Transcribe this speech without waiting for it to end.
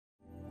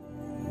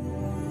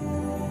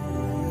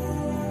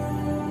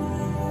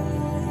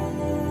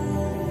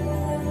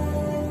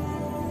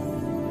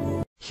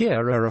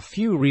Here are a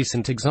few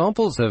recent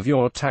examples of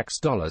your tax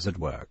dollars at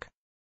work.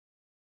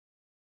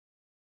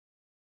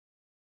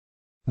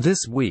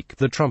 This week,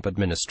 the Trump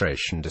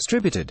administration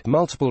distributed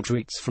multiple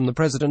tweets from the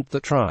president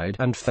that tried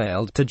and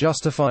failed to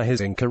justify his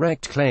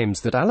incorrect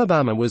claims that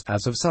Alabama was,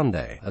 as of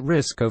Sunday, at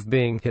risk of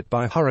being hit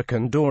by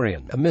Hurricane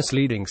Dorian, a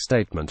misleading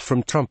statement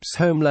from Trump's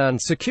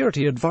Homeland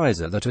Security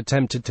advisor that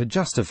attempted to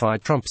justify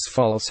Trump's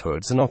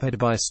falsehoods. An op-ed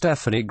by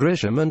Stephanie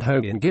Grisham and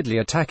Hogan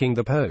Gidley attacking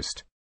the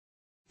Post.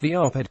 The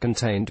op-ed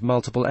contained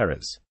multiple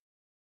errors.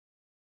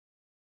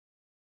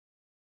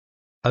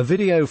 A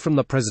video from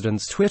the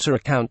president's Twitter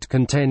account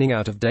containing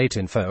out-of-date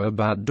info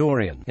about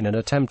Dorian in an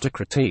attempt to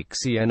critique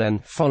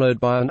CNN, followed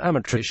by an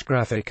amateurish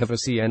graphic of a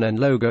CNN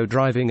logo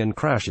driving and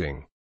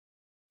crashing.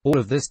 All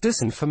of this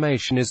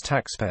disinformation is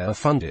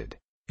taxpayer-funded.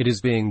 It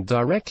is being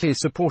directly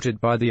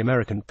supported by the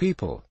American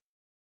people.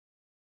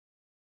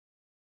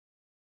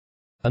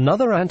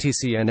 Another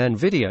anti-CNN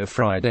video.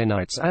 Friday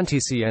night's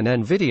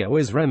anti-CNN video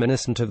is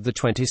reminiscent of the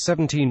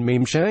 2017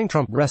 meme showing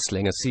Trump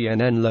wrestling a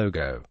CNN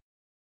logo.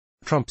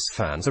 Trump's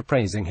fans are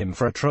praising him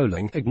for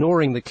trolling,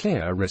 ignoring the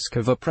clear risk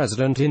of a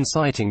president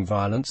inciting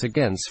violence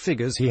against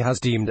figures he has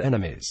deemed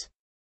enemies.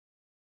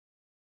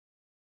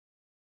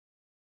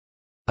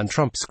 And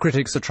Trump's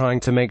critics are trying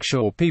to make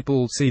sure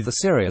people see the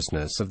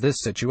seriousness of this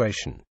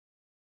situation.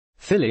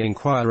 Philly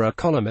Inquirer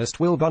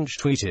columnist Will Bunch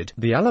tweeted,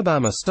 "The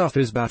Alabama stuff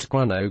is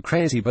batguano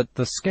crazy, but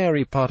the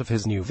scary part of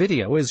his new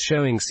video is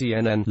showing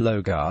CNN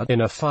logo in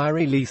a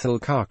fiery lethal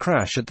car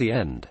crash at the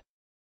end.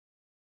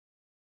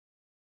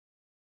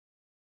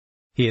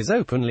 He is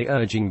openly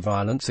urging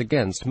violence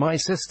against my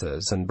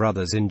sisters and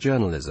brothers in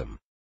journalism.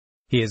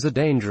 He is a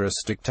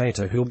dangerous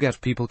dictator who'll get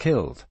people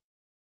killed.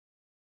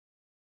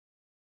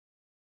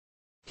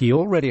 He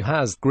already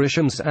has."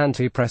 Grisham's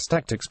anti-press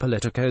tactics.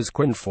 Politico's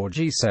Quinn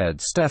Forgy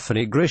said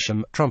Stephanie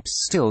Grisham,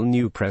 Trump's still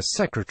new press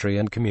secretary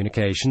and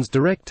communications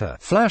director,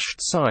 flashed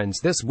signs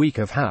this week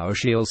of how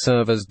she'll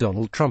serve as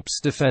Donald Trump's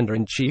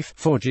defender-in-chief.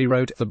 Forgy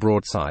wrote, "The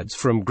broadsides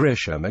from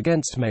Grisham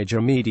against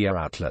major media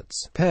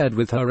outlets, paired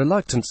with her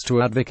reluctance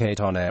to advocate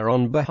on air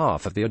on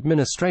behalf of the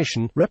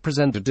administration,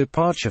 represent a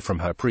departure from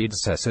her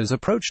predecessor's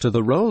approach to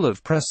the role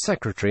of press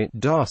secretary."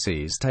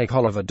 Darcy's take.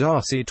 Oliver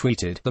Darcy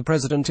tweeted, "The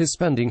president is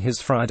spending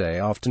his Friday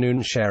afternoon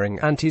sharing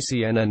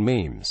anti-CNN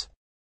memes.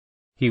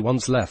 He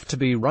wants left to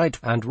be right,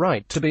 and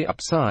right to be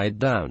upside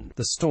down."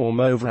 The storm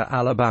over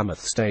Alabama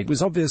state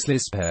was obviously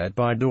spared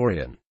by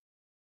Dorian.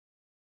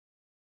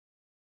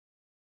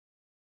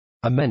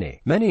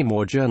 Many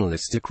more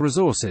journalistic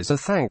resources are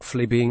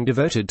thankfully being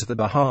devoted to the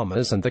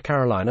Bahamas and the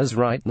Carolinas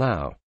right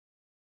now.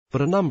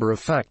 But a number of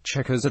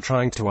fact-checkers are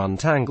trying to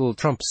untangle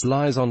Trump's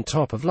lies on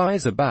top of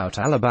lies about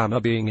Alabama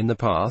being in the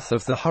path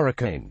of the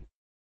hurricane.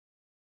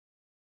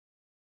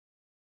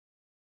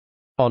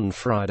 On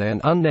Friday,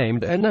 an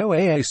unnamed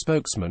NOAA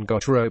spokesman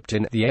got roped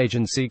in. The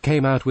agency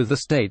came out with a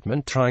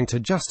statement trying to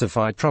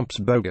justify Trump's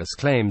bogus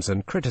claims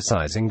and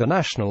criticizing the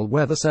National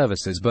Weather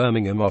Service's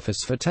Birmingham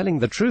office for telling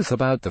the truth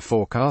about the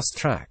forecast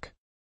track.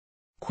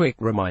 Quick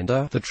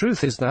reminder, the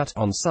truth is that,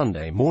 on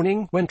Sunday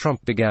morning, when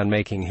Trump began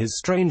making his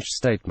strange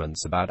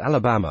statements about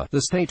Alabama,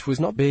 the state was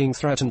not being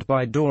threatened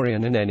by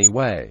Dorian in any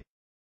way.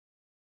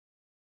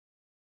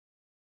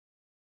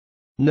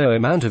 No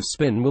amount of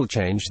spin will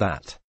change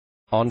that.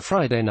 On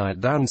Friday night,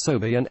 Dan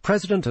Sobian,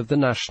 president of the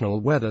National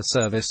Weather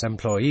Service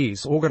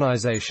Employees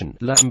Organization,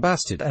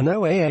 lambasted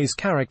NOAA's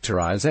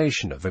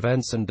characterization of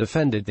events and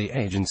defended the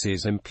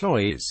agency's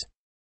employees.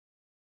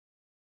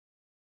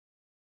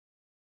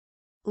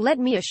 "Let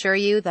me assure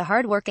you, the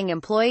hard-working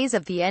employees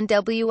of the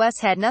NWS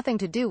had nothing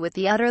to do with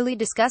the utterly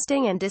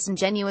disgusting and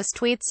disingenuous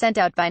tweets sent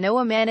out by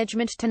NOAA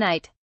management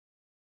tonight."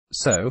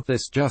 So,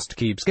 this just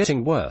keeps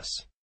getting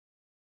worse.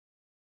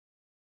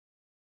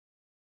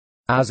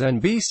 As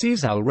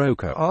NBC's Al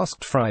Roker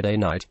asked Friday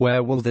night,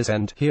 "Where will this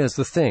end?" Here's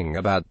the thing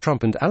about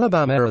Trump and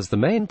Alabama as the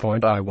main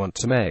point I want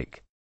to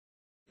make.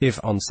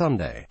 If on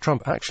Sunday,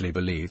 Trump actually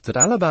believed that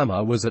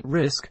Alabama was at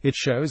risk, it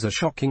shows a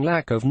shocking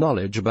lack of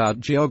knowledge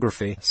about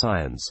geography,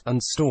 science,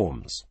 and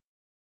storms.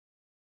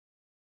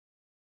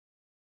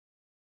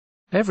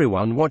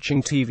 Everyone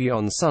watching TV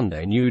on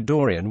Sunday knew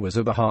Dorian was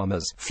a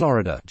Bahamas,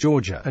 Florida,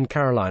 Georgia, and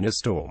Carolina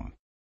storm.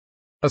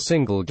 A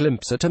single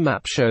glimpse at a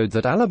map showed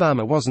that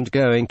Alabama wasn't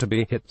going to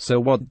be hit. So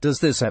what does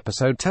this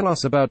episode tell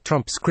us about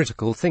Trump's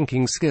critical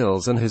thinking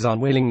skills and his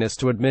unwillingness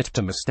to admit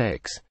to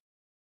mistakes?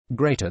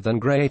 Greater than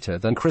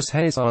Chris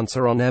Hayes'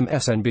 answer on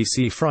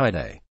MSNBC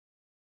Friday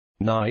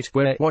night.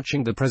 We're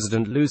watching the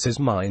president lose his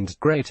mind.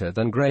 Greater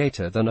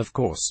than of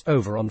course,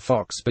 over on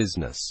Fox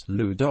Business.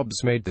 Lou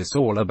Dobbs made this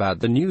all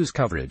about the news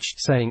coverage,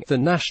 saying, "The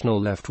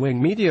national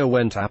left-wing media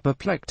went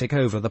apoplectic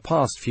over the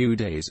past few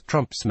days.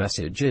 Trump's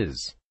message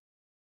is..."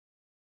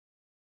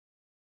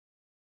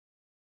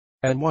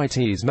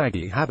 NYT's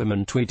Maggie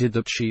Haberman tweeted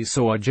that she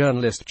saw a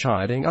journalist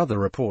chiding other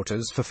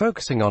reporters for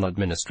focusing on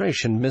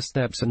administration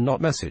missteps and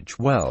not message.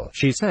 "Well,"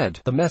 she said,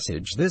 "the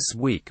message this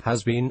week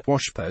has been,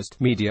 Washpost,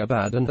 media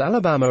bad and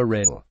Alabama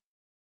real.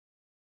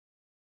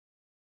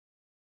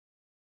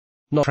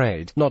 Not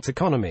trade, not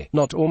economy,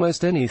 not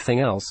almost anything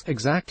else,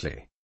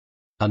 exactly.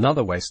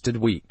 Another wasted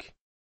week.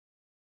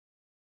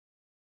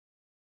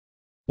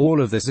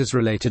 All of this is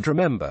related.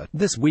 Remember,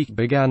 this week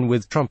began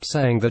with Trump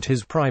saying that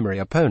his primary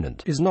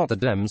opponent is not the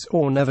Dems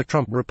or never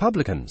Trump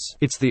Republicans,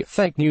 it's the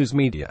fake news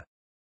media.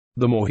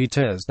 The more he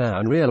tears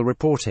down real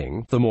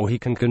reporting, the more he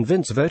can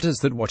convince voters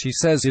that what he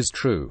says is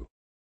true.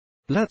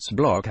 Let's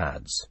block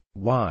ads.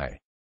 Why?